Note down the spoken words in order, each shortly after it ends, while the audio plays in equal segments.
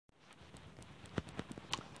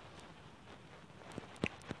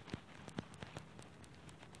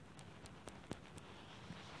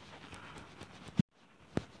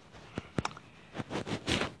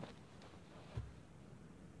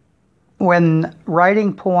When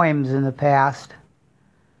writing poems in the past,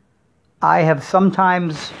 I have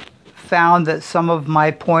sometimes found that some of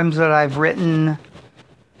my poems that I've written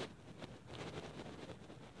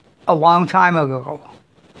a long time ago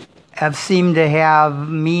have seemed to have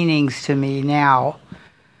meanings to me now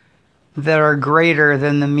that are greater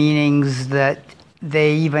than the meanings that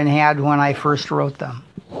they even had when I first wrote them.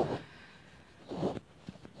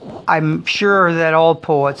 I'm sure that all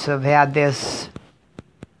poets have had this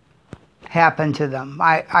happen to them.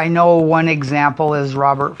 I know one example is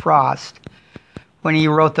Robert Frost. When he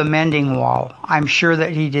wrote The Mending Wall, I'm sure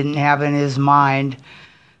that he didn't have in his mind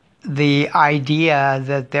the idea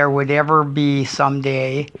that there would ever be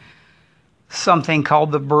someday something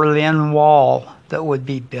called the Berlin Wall that would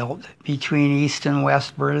be built between East and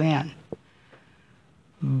West Berlin.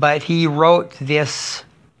 But he wrote this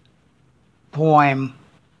poem,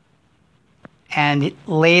 and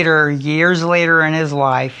later, years later in his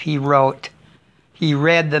life, he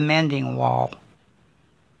read The Mending Wall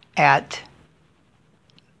at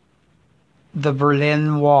the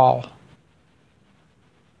Berlin Wall.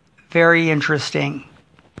 Very interesting.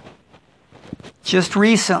 Just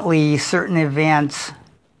recently, certain events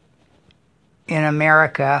in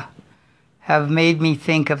America have made me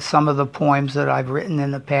think of some of the poems that I've written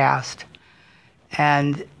in the past.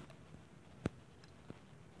 And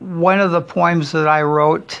one of the poems that I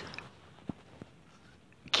wrote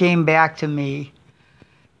came back to me,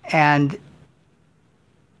 and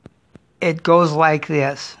it goes like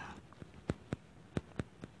this.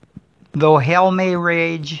 Though hell may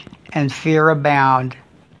rage and fear abound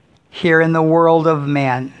here in the world of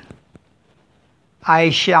men, I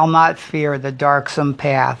shall not fear the darksome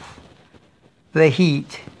path, the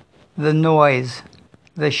heat, the noise,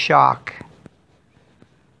 the shock.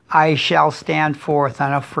 I shall stand forth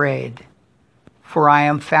unafraid, for I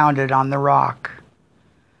am founded on the rock.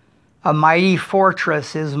 A mighty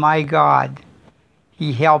fortress is my God.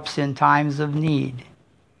 He helps in times of need.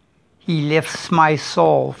 He lifts my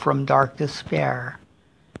soul from dark despair.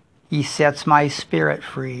 He sets my spirit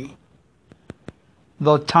free.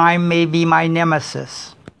 Though time may be my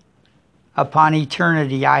nemesis, upon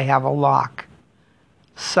eternity I have a lock.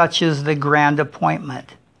 Such is the grand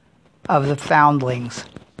appointment of the foundlings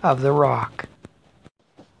of the rock.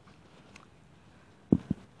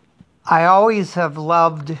 I always have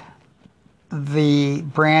loved the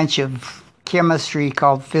branch of chemistry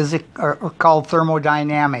called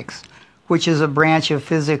thermodynamics, which is a branch of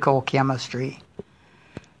physical chemistry.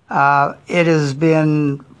 It has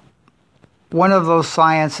been one of those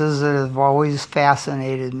sciences that have always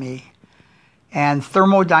fascinated me. And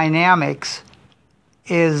thermodynamics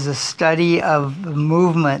is a study of the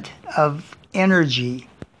movement of energy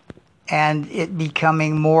and it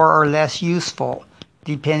becoming more or less useful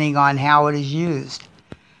depending on how it is used.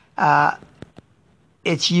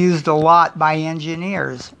 It's used a lot by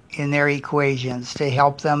engineers in their equations to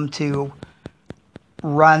help them to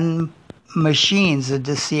run machines and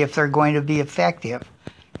to see if they're going to be effective,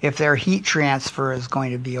 if their heat transfer is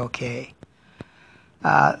going to be okay.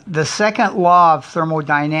 The second law of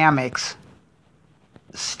thermodynamics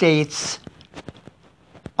states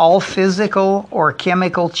all physical or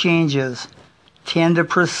chemical changes tend to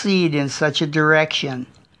proceed in such a direction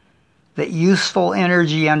that useful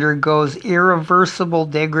energy undergoes irreversible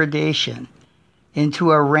degradation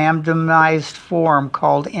into a randomized form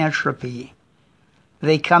called entropy.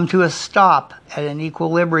 They come to a stop at an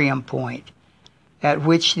equilibrium point at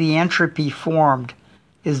which the entropy formed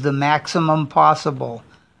is the maximum possible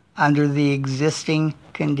under the existing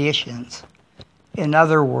conditions. In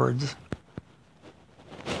other words,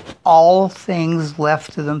 all things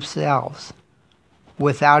left to themselves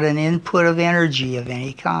without an input of energy of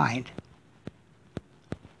any kind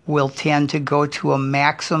will tend to go to a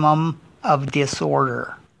maximum of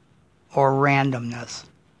disorder or randomness.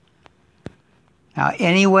 Now,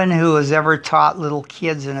 anyone who has ever taught little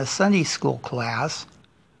kids in a Sunday school class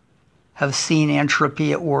have seen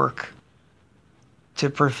entropy at work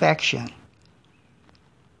to perfection.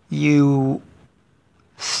 You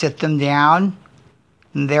sit them down,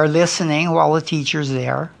 and they're listening while the teacher's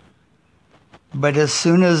there. But as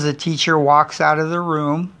soon as the teacher walks out of the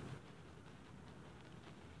room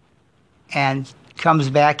and comes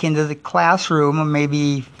back into the classroom,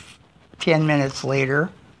 maybe 10 minutes later,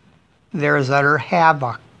 there is utter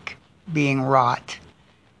havoc being wrought.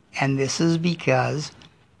 And this is because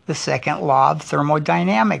the second law of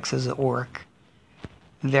thermodynamics is at work.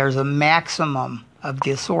 There's a maximum of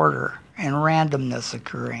disorder and randomness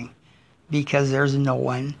occurring because there's no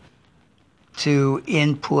one to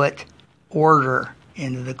input order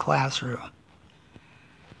into the classroom.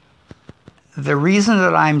 The reason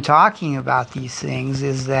that I'm talking about these things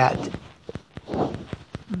is that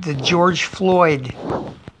the George Floyd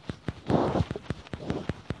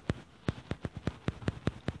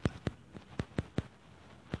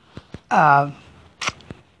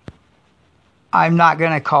I'm not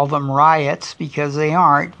going to call them riots because they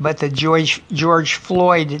aren't, but the George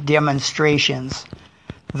Floyd demonstrations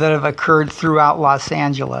that have occurred throughout Los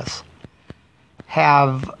Angeles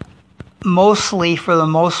have mostly, for the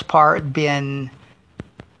most part, been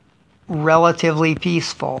relatively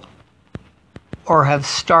peaceful or have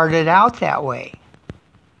started out that way.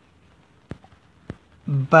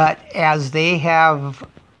 But as they have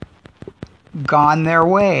gone their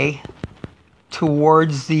way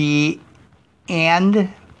towards the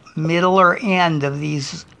middle or end of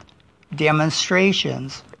these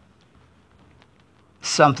demonstrations,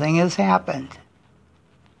 something has happened.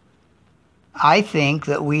 I think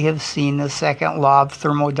that we have seen the second law of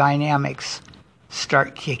thermodynamics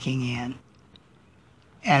start kicking in.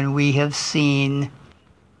 And we have seen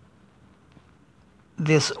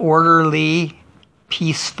this orderly,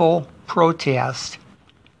 peaceful protest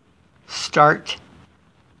start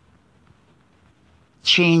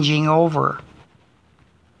changing over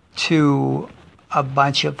to a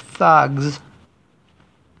bunch of thugs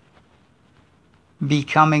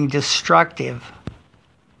becoming destructive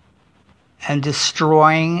and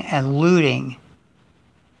destroying and looting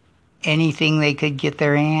anything they could get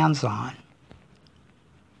their hands on.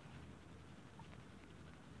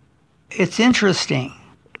 It's interesting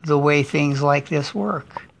the way things like this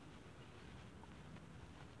work.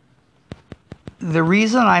 The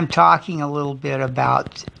reason I'm talking a little bit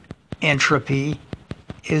about entropy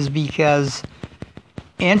is because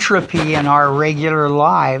entropy in our regular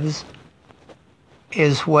lives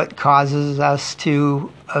is what causes us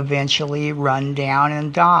to eventually run down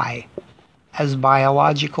and die as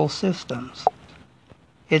biological systems.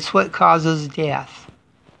 It's what causes death.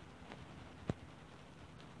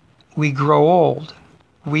 We grow old.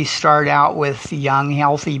 We start out with young,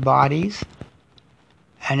 healthy bodies,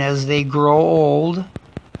 and as they grow old,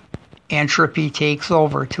 entropy takes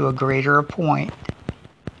over to a greater point,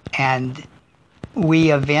 and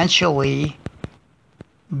we eventually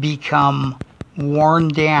become worn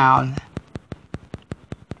down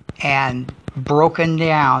and broken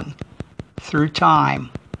down through time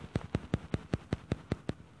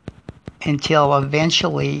until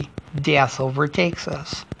eventually death overtakes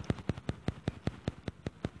us.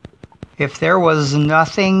 If there was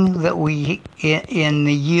nothing that in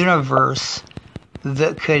the universe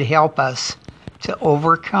that could help us to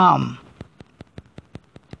overcome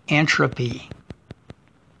entropy,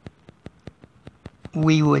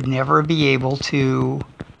 we would never be able to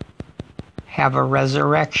have a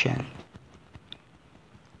resurrection.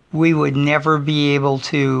 We would never be able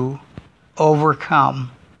to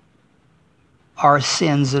overcome our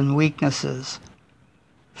sins and weaknesses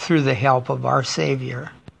through the help of our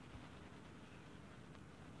Savior.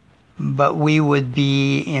 But we would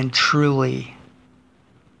be in truly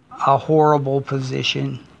a horrible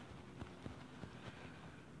position.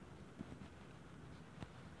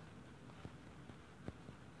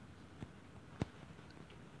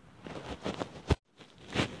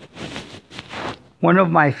 One of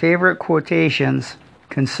my favorite quotations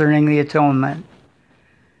concerning the atonement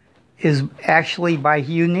is actually by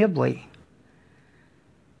Hugh Nibley.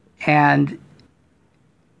 And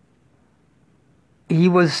he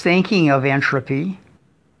was thinking of entropy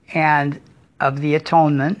and of the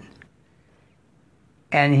atonement.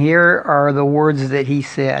 And here are the words that he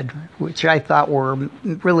said, which I thought were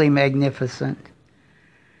really magnificent.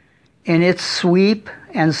 In its sweep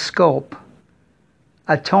and scope,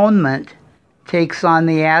 atonement takes on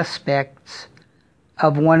the aspects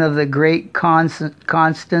of one of the great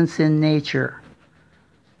constants in nature,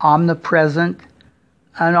 omnipresent,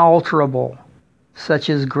 unalterable, such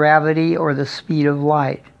as gravity or the speed of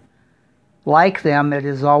light. Like them, it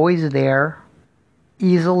is always there,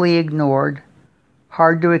 easily ignored,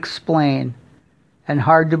 hard to explain, and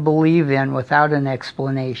hard to believe in without an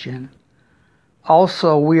explanation.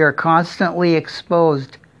 Also, we are constantly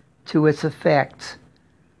exposed to its effects,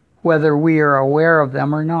 whether we are aware of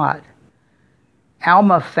them or not.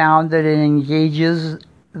 Alma found that it engages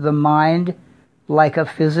the mind like a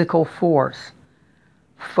physical force,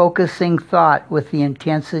 focusing thought with the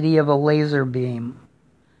intensity of a laser beam.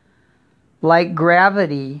 Like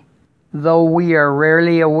gravity, though we are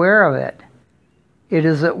rarely aware of it, it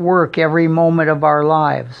is at work every moment of our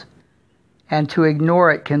lives, and to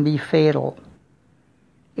ignore it can be fatal.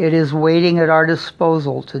 It is waiting at our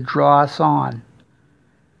disposal to draw us on.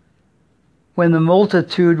 When the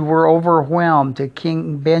multitude were overwhelmed to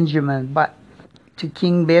King Benjamin to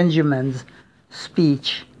King Benjamin's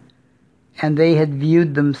speech, and they had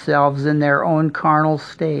viewed themselves in their own carnal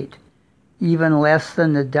state, even less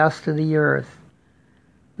than the dust of the earth.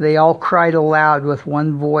 They all cried aloud with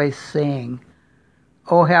one voice, saying,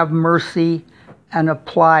 "O have mercy and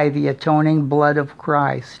apply the atoning blood of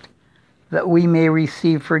Christ, that we may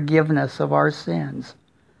receive forgiveness of our sins.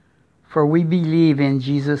 For we believe in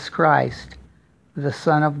Jesus Christ, the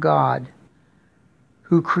Son of God,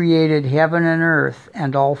 who created heaven and earth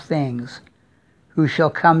and all things, who shall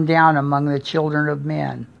come down among the children of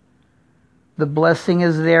men. The blessing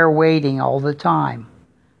is there waiting all the time,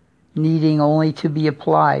 needing only to be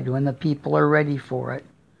applied when the people are ready for it.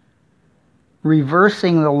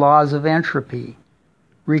 Reversing the laws of entropy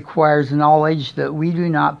requires knowledge that we do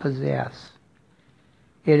not possess.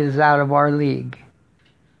 It is out of our league.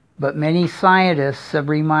 But many scientists have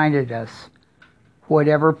reminded us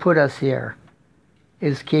whatever put us here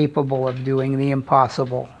is capable of doing the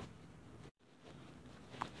impossible."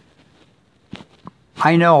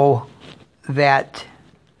 I know that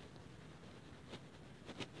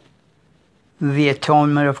the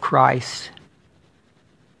atonement of Christ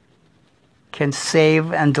can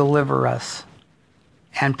save and deliver us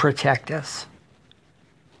and protect us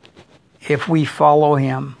if we follow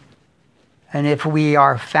him and if we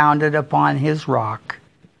are founded upon his rock.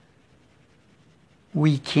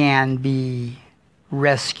 We can be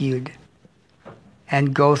rescued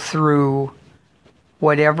and go through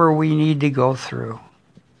whatever we need to go through.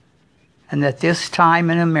 And that this time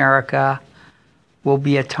in America will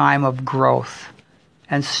be a time of growth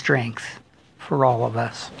and strength for all of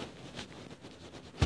us.